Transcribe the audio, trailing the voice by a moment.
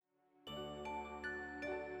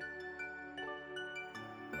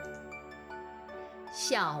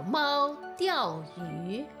小猫钓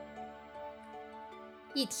鱼。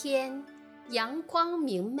一天，阳光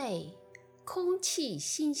明媚，空气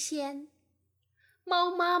新鲜，猫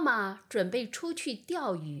妈妈准备出去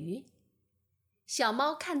钓鱼。小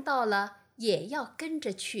猫看到了，也要跟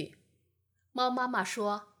着去。猫妈妈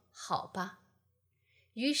说：“好吧。”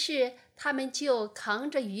于是他们就扛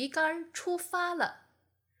着鱼竿出发了。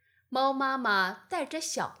猫妈妈带着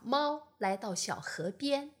小猫来到小河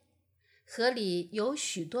边。河里有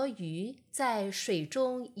许多鱼在水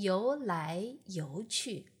中游来游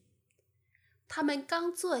去。它们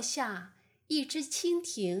刚坐下，一只蜻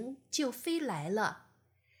蜓就飞来了。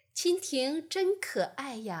蜻蜓真可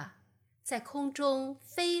爱呀，在空中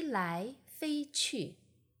飞来飞去。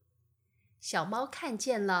小猫看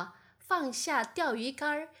见了，放下钓鱼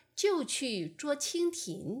竿就去捉蜻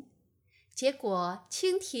蜓。结果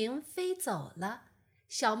蜻蜓飞走了。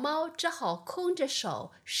小猫只好空着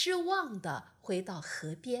手，失望地回到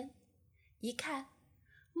河边。一看，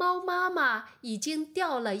猫妈妈已经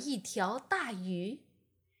钓了一条大鱼。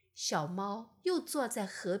小猫又坐在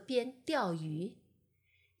河边钓鱼。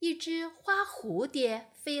一只花蝴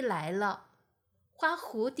蝶飞来了。花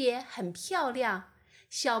蝴蝶很漂亮。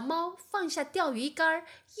小猫放下钓鱼竿，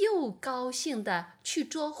又高兴地去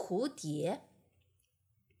捉蝴蝶。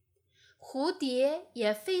蝴蝶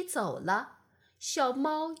也飞走了。小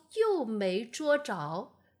猫又没捉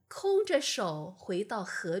着，空着手回到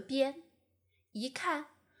河边。一看，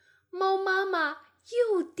猫妈妈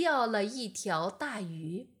又钓了一条大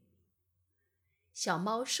鱼。小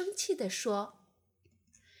猫生气地说：“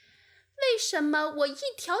为什么我一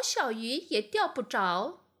条小鱼也钓不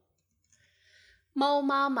着？”猫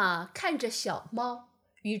妈妈看着小猫，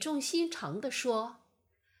语重心长地说：“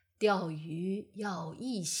钓鱼要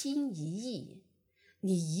一心一意。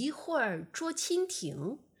你一会儿捉蜻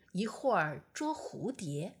蜓，一会儿捉蝴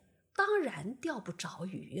蝶，当然钓不着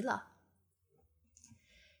鱼了。”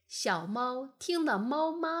小猫听了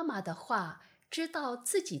猫妈妈的话，知道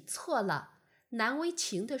自己错了，难为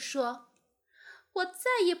情地说：“我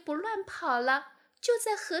再也不乱跑了，就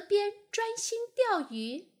在河边专心钓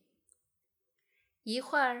鱼。”一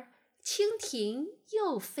会儿，蜻蜓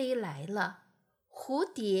又飞来了，蝴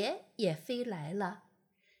蝶也飞来了。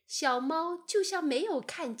小猫就像没有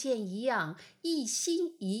看见一样，一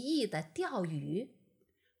心一意地钓鱼。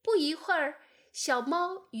不一会儿，小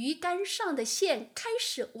猫鱼竿上的线开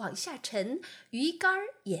始往下沉，鱼竿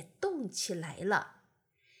也动起来了。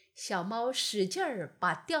小猫使劲儿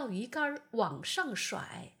把钓鱼竿往上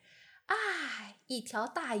甩，一条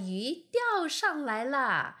大鱼钓上来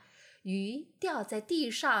了。鱼掉在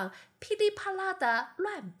地上，噼里啪啦地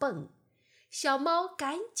乱蹦。小猫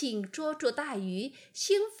赶紧捉住大鱼，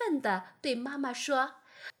兴奋地对妈妈说：“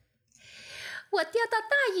我钓到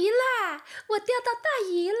大鱼啦！我钓到大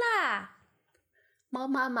鱼啦！”猫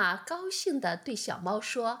妈妈高兴地对小猫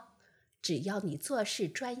说：“只要你做事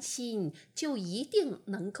专心，就一定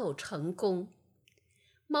能够成功。”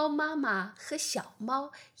猫妈妈和小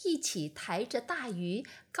猫一起抬着大鱼，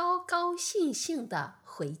高高兴兴地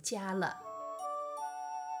回家了。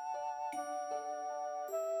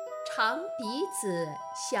长鼻子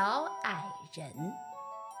小矮人。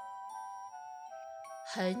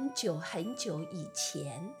很久很久以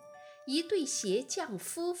前，一对鞋匠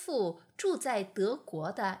夫妇住在德国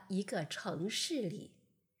的一个城市里。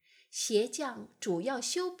鞋匠主要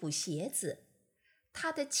修补鞋子，他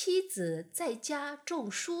的妻子在家种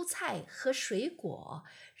蔬菜和水果，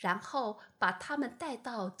然后把它们带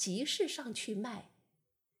到集市上去卖。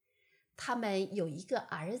他们有一个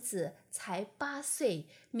儿子，才8岁，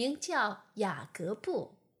名叫雅各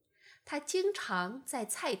布。他经常在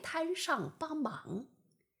菜摊上帮忙。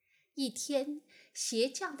一天，鞋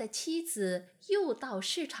匠的妻子又到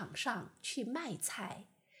市场上去卖菜，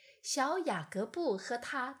小雅各布和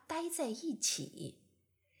他待在一起。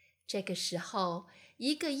这个时候，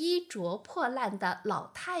一个衣着破烂的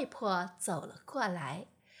老太婆走了过来，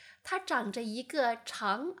她长着一个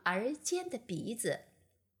长而尖的鼻子。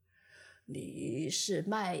“你是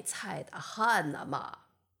卖菜的汉娜吗？”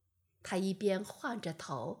她一边晃着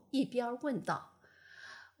头，一边问道。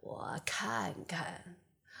“我看看，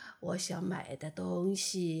我想买的东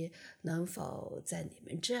西能否在你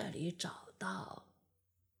们这里找到？”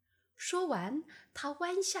说完，她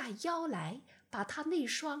弯下腰来，把她那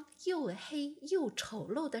双又黑又丑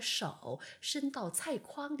陋的手伸到菜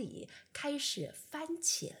筐里，开始翻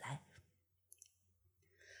起来。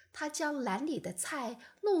他将篮里的菜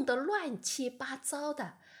弄得乱七八糟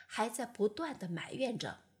的，还在不断地埋怨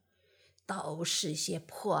着：“都是些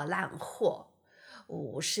破烂货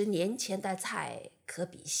，50年前的菜可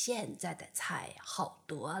比现在的菜好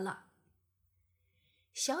多了。”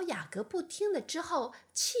小雅各布听了之后，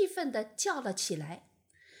气愤地叫了起来：“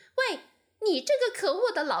喂，你这个可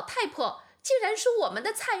恶的老太婆，竟然说我们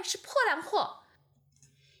的菜是破烂货！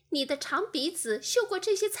你的长鼻子嗅过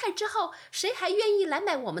这些菜之后，谁还愿意来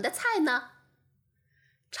买我们的菜呢？”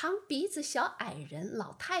长鼻子小矮人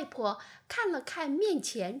老太婆看了看面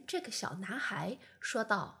前这个小男孩，说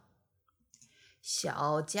道：“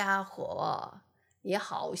小家伙，你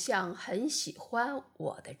好像很喜欢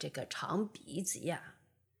我的这个长鼻子呀。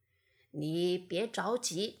你别着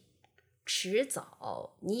急，迟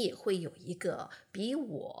早你也会有一个比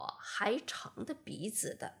我还长的鼻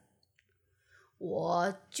子的。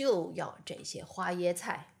我就要这些花椰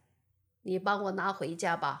菜，你帮我拿回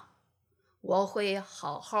家吧，我会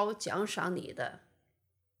好好奖赏你的。”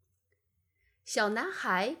小男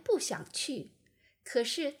孩不想去，可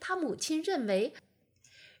是他母亲认为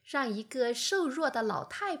让一个瘦弱的老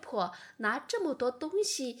太婆拿这么多东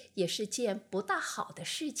西也是件不大好的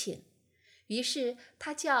事情，于是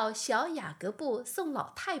他叫小雅各布送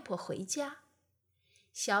老太婆回家。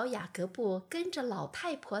小雅各布跟着老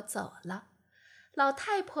太婆走了，老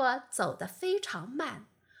太婆走得非常慢，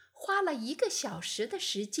花了1个小时的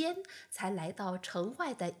时间才来到城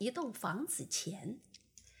外的一栋房子前。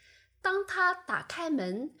当他打开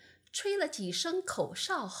门，吹了几声口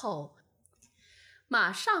哨后，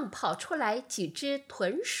马上跑出来几只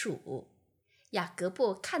豚鼠。雅各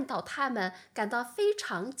布看到它们，感到非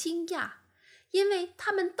常惊讶，因为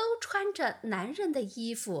它们都穿着男人的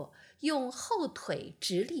衣服，用后腿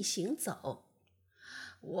直立行走。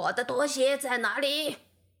“我的拖鞋在哪里？”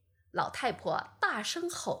老太婆大声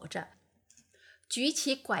吼着，举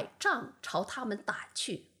起拐杖朝他们打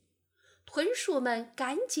去。豚鼠们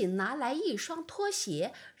赶紧拿来1双拖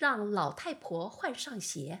鞋，让老太婆换上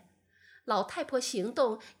鞋。老太婆行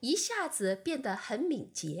动一下子变得很敏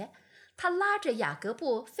捷，她拉着雅各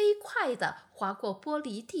布飞快地滑过玻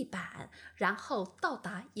璃地板，然后到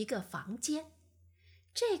达一个房间。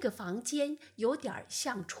这个房间有点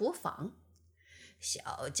像厨房。“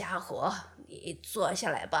小家伙，你坐下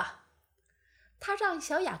来吧。”他让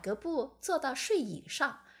小雅各布坐到睡椅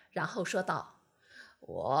上，然后说道：“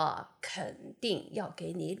我肯定要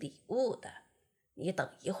给你礼物的，你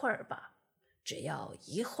等一会儿吧，只要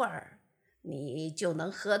一会儿，你就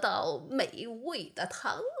能喝到美味的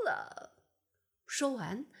汤了。”说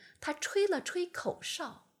完，他吹了吹口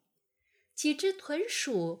哨，几只豚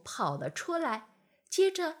鼠跑了出来，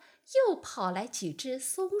接着又跑来几只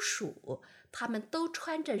松鼠，它们都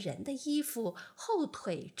穿着人的衣服，后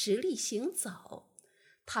腿直立行走。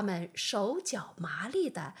它们手脚麻利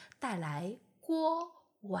地带来锅、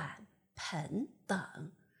碗、盆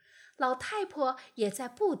等。老太婆也在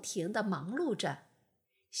不停地忙碌着。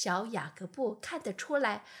小雅各布看得出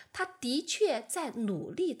来，她的确在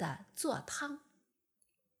努力地做汤。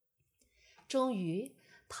终于，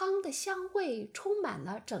汤的香味充满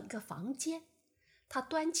了整个房间。他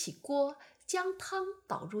端起锅，将汤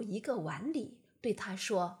倒入一个碗里，对他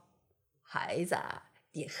说：“孩子，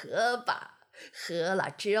你喝吧。喝了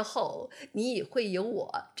之后，你也会有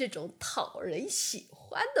我这种讨人喜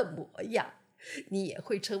欢的模样，你也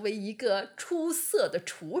会成为一个出色的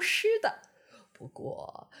厨师的。不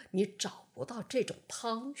过，你找不到这种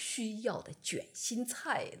汤需要的卷心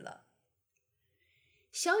菜了。”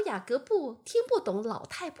小雅各布听不懂老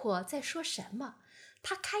太婆在说什么，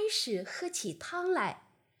他开始喝起汤来。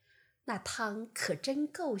那汤可真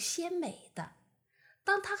够鲜美的。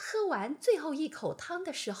当他喝完最后一口汤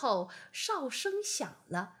的时候，哨声响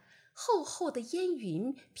了，厚厚的烟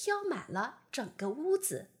云飘满了整个屋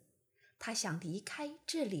子。他想离开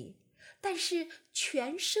这里，但是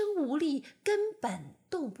全身无力，根本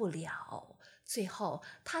动不了。最后，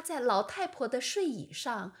他在老太婆的睡椅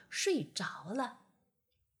上睡着了。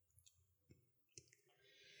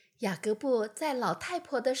雅各布在老太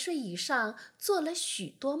婆的睡椅上做了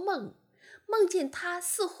许多梦，梦见他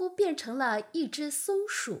似乎变成了一只松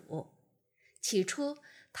鼠。起初，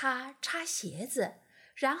他擦鞋子，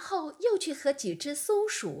然后又去和几只松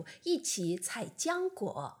鼠一起采浆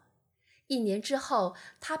果。1年之后，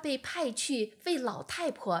他被派去为老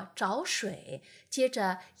太婆找水，接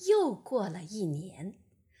着又过了1年，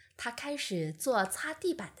他开始做擦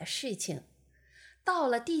地板的事情。到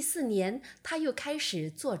了第4年，他又开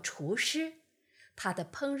始做厨师，他的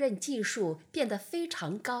烹饪技术变得非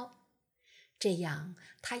常高。这样，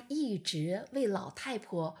他一直为老太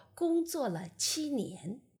婆工作了7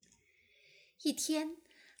年。一天，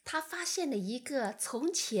他发现了一个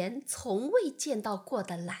从前从未见到过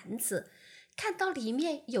的篮子，看到里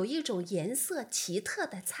面有一种颜色奇特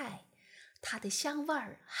的菜，它的香味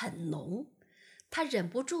儿很浓。他忍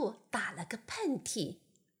不住打了个喷嚏。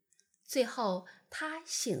最后，他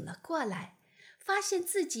醒了过来，发现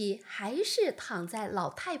自己还是躺在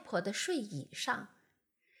老太婆的睡椅上。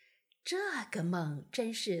这个梦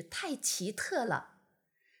真是太奇特了。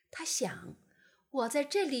他想，我在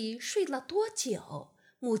这里睡了多久，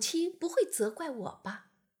母亲不会责怪我吧？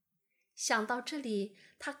想到这里，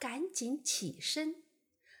他赶紧起身。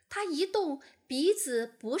他一动，鼻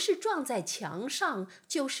子不是撞在墙上，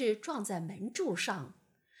就是撞在门柱上。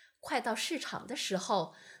快到市场的时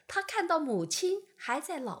候，他看到母亲还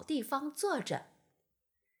在老地方坐着。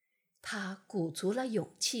他鼓足了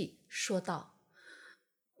勇气，说道：“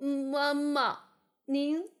妈妈，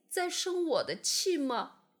您在生我的气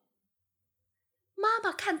吗？”妈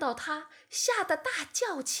妈看到他，吓得大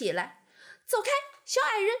叫起来：“走开，小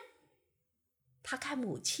矮人！”他看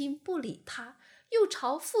母亲不理他，又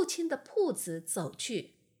朝父亲的铺子走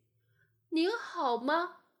去。“您好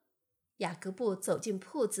吗？”雅各布走进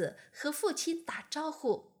铺子，和父亲打招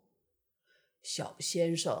呼。“小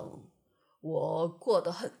先生，我过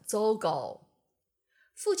得很糟糕。”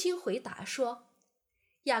父亲回答说。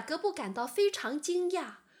雅各布感到非常惊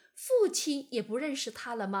讶，父亲也不认识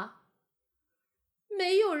他了吗？“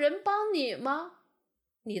没有人帮你吗？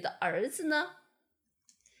你的儿子呢？”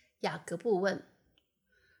雅各布问。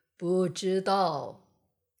“不知道。”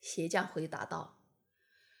鞋匠回答道。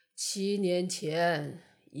“7年前，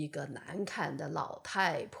一个难看的老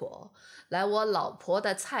太婆来我老婆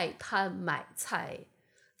的菜摊买菜，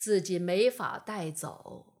自己没法带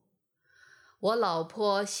走。我老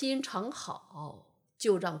婆心肠好，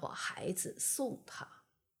就让我孩子送她。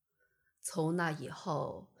从那以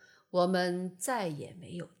后，我们再也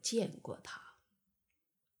没有见过她。”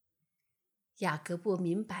雅各布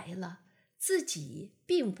明白了，自己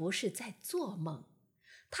并不是在做梦，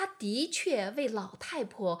他的确为老太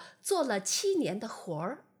婆做了7年的活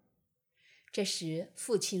儿。这时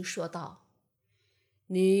父亲说道：“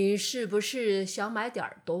你是不是想买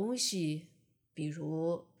点东西，比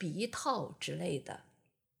如鼻套之类的？”“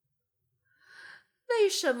为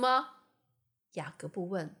什么？”雅各布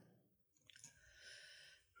问。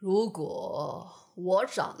“如果我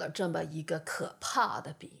长了这么一个可怕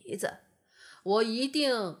的鼻子，我一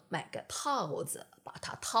定买个套子把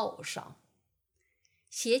它套上。”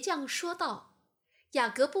鞋匠说道。雅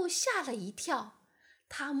各布吓了一跳，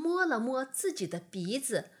他摸了摸自己的鼻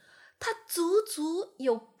子，它足足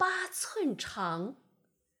有8寸长。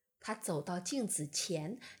他走到镜子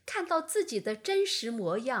前，看到自己的真实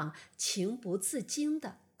模样，情不自禁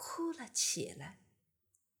地哭了起来。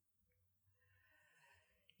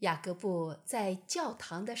雅各布在教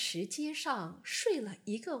堂的石阶上睡了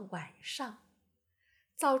1个晚上。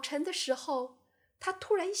早晨的时候，他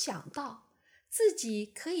突然想到自己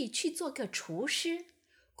可以去做个厨师，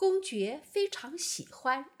公爵非常喜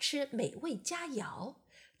欢吃美味佳肴，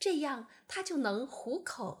这样他就能糊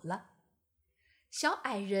口了。小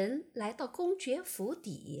矮人来到公爵府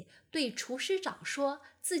邸，对厨师长说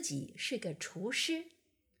自己是个厨师。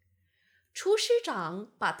厨师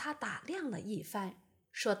长把他打量了一番，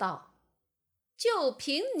说道：“就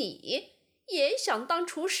凭你也想当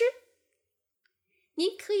厨师？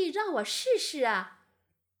您可以让我试试啊。”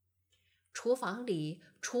厨房里，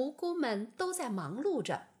厨工们都在忙碌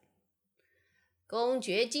着。“公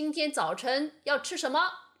爵今天早晨要吃什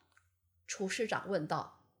么？”厨师长问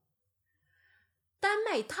道。“丹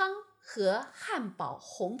麦汤和汉堡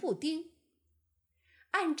红布丁。”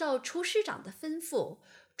按照厨师长的吩咐，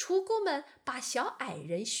厨工们把小矮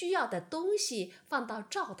人需要的东西放到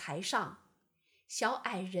灶台上。小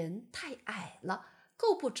矮人太矮了，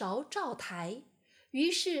够不着灶台，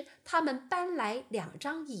于是他们搬来2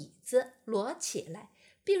张椅子摞起来，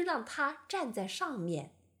并让他站在上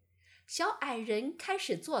面。小矮人开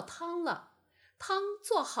始做汤了。汤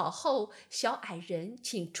做好后，小矮人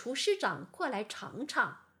请厨师长过来尝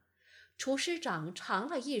尝。厨师长尝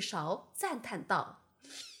了一勺，赞叹道：“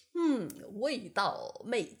味道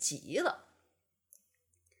美极了。”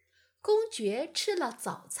公爵吃了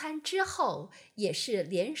早餐之后，也是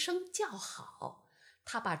连声叫好。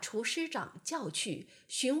他把厨师长叫去，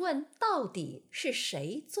询问到底是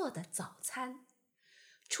谁做的早餐。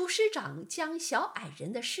厨师长将小矮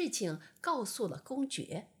人的事情告诉了公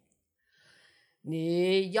爵。“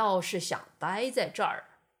你要是想待在这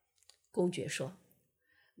儿，”公爵说，“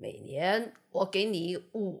每年我给你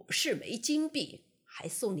50枚金币，还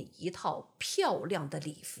送你一套漂亮的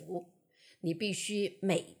礼服。你必须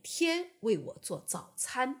每天为我做早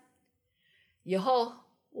餐。以后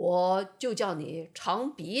我就叫你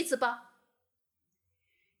长鼻子吧。”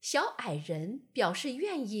小矮人表示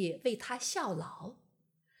愿意为他效劳。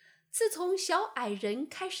自从小矮人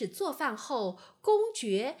开始做饭后，公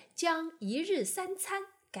爵将1日3餐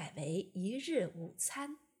改为1日5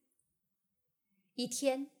餐。一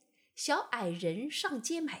天，小矮人上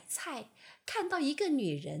街买菜，看到一个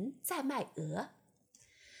女人在卖鹅，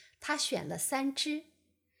他选了3只。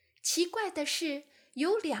奇怪的是，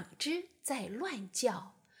有2只在乱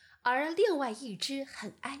叫，而另外1只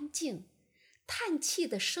很安静，叹气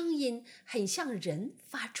的声音很像人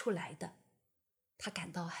发出来的。他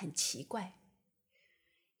感到很奇怪。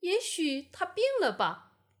也许他病了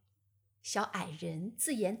吧？小矮人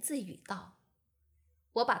自言自语道。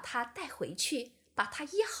我把他带回去，把他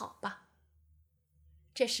医好吧。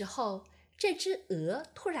这时候，这只鹅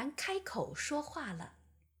突然开口说话了。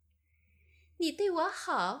你对我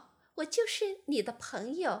好，我就是你的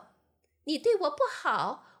朋友；你对我不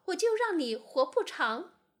好，我就让你活不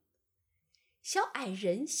长。小矮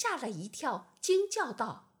人吓了一跳，惊叫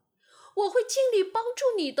道：我会尽力帮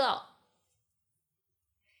助你的。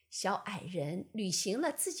小矮人履行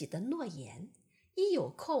了自己的诺言，一有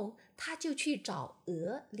空他就去找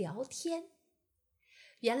鹅聊天。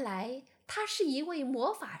原来她是一位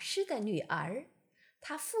魔法师的女儿，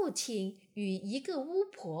她父亲与一个巫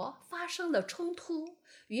婆发生了冲突，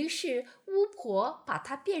于是巫婆把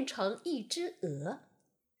她变成一只鹅。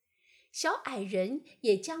小矮人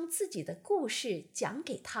也将自己的故事讲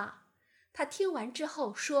给她，她听完之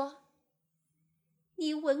后说：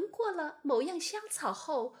你闻过了某样香草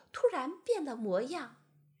后，突然变了模样。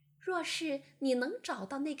若是你能找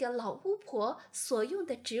到那个老巫婆所用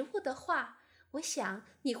的植物的话，我想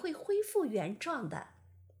你会恢复原状的。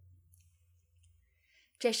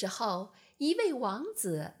这时候，一位王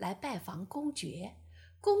子来拜访公爵，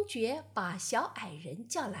公爵把小矮人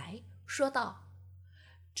叫来，说道：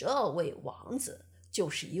这位王子就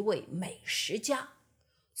是一位美食家，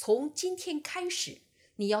从今天开始，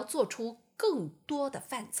你要做出更多的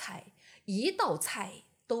饭菜，一道菜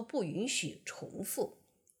都不允许重复。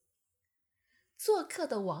做客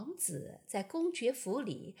的王子在公爵府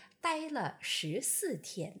里待了14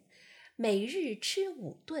天，每日吃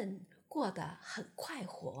5顿，过得很快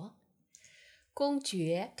活。公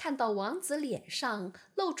爵看到王子脸上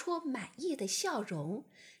露出满意的笑容，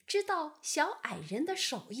知道小矮人的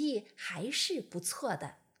手艺还是不错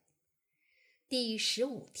的。第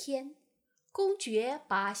15天，公爵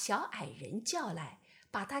把小矮人叫来，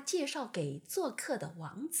把他介绍给做客的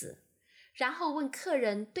王子，然后问客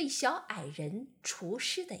人对小矮人厨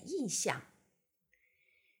师的印象。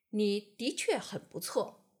你的确很不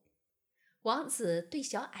错，王子对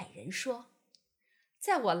小矮人说，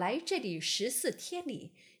在我来这里14天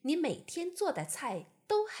里，你每天做的菜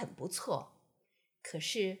都很不错。可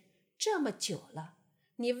是这么久了，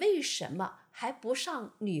你为什么还不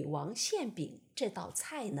上女王馅饼这道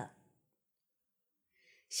菜呢？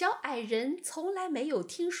小矮人从来没有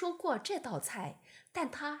听说过这道菜，但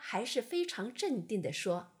他还是非常镇定地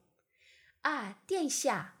说：啊，殿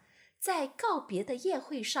下，在告别的宴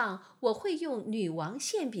会上，我会用女王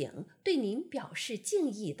馅饼对您表示敬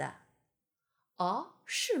意的。哦，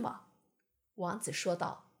是吗？王子说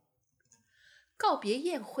道。告别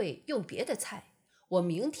宴会用别的菜，我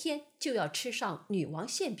明天就要吃上女王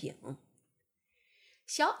馅饼。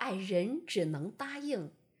小矮人只能答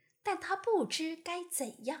应，但他不知该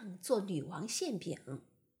怎样做女王馅饼。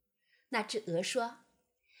那只鹅说：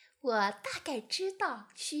我大概知道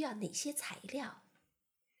需要哪些材料。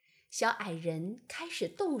小矮人开始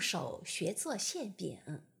动手学做馅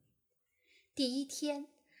饼。第1天，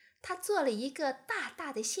他做了一个大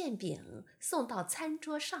大的馅饼，送到餐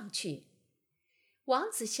桌上去。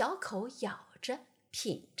王子小口咬着，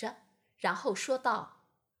品着，然后说道：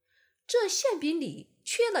这馅饼里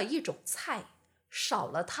缺了一种菜，少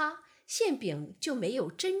了它，馅饼就没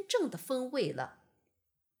有真正的风味了。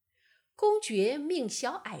公爵命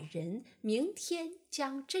小矮人明天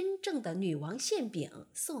将真正的女王馅饼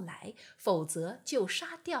送来，否则就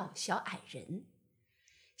杀掉小矮人。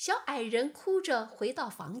小矮人哭着回到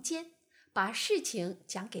房间，把事情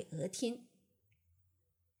讲给鹅听。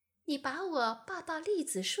你把我抱到栗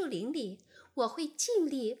子树林里，我会尽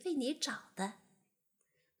力为你找的。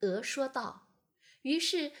鹅说道。于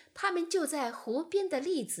是他们就在湖边的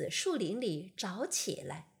栗子树林里找起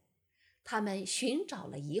来。他们寻找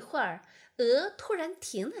了一会儿，鹅突然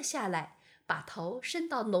停了下来，把头伸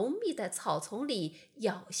到浓密的草丛里，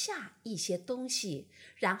咬下一些东西，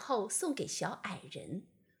然后送给小矮人。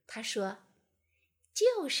他说：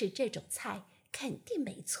就是这种菜，肯定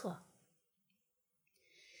没错。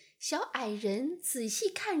小矮人仔细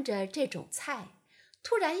看着这种菜，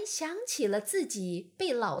突然想起了自己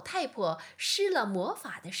被老太婆施了魔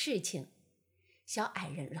法的事情。小矮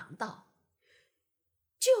人嚷道：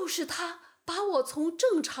就是他把我从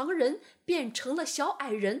正常人变成了小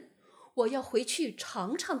矮人，我要回去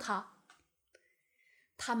尝尝它。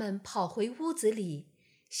他们跑回屋子里，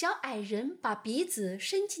小矮人把鼻子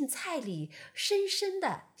伸进菜里，深深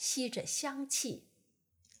地吸着香气。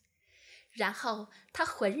然后他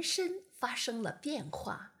浑身发生了变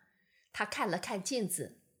化，他看了看镜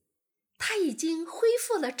子，他已经恢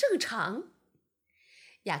复了正常。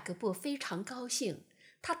雅各布非常高兴，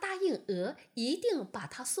他答应鹅一定把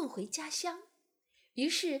他送回家乡。于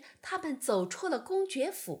是他们走出了公爵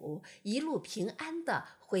府，一路平安地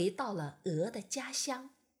回到了鹅的家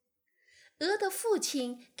乡。鹅的父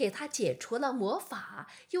亲给他解除了魔法，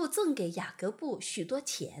又赠给雅各布许多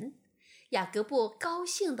钱。雅各布高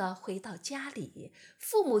兴地回到家里，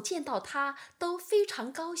父母见到他都非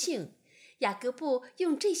常高兴。雅各布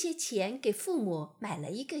用这些钱给父母买了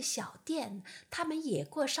一个小店，他们也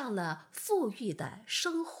过上了富裕的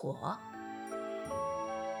生活。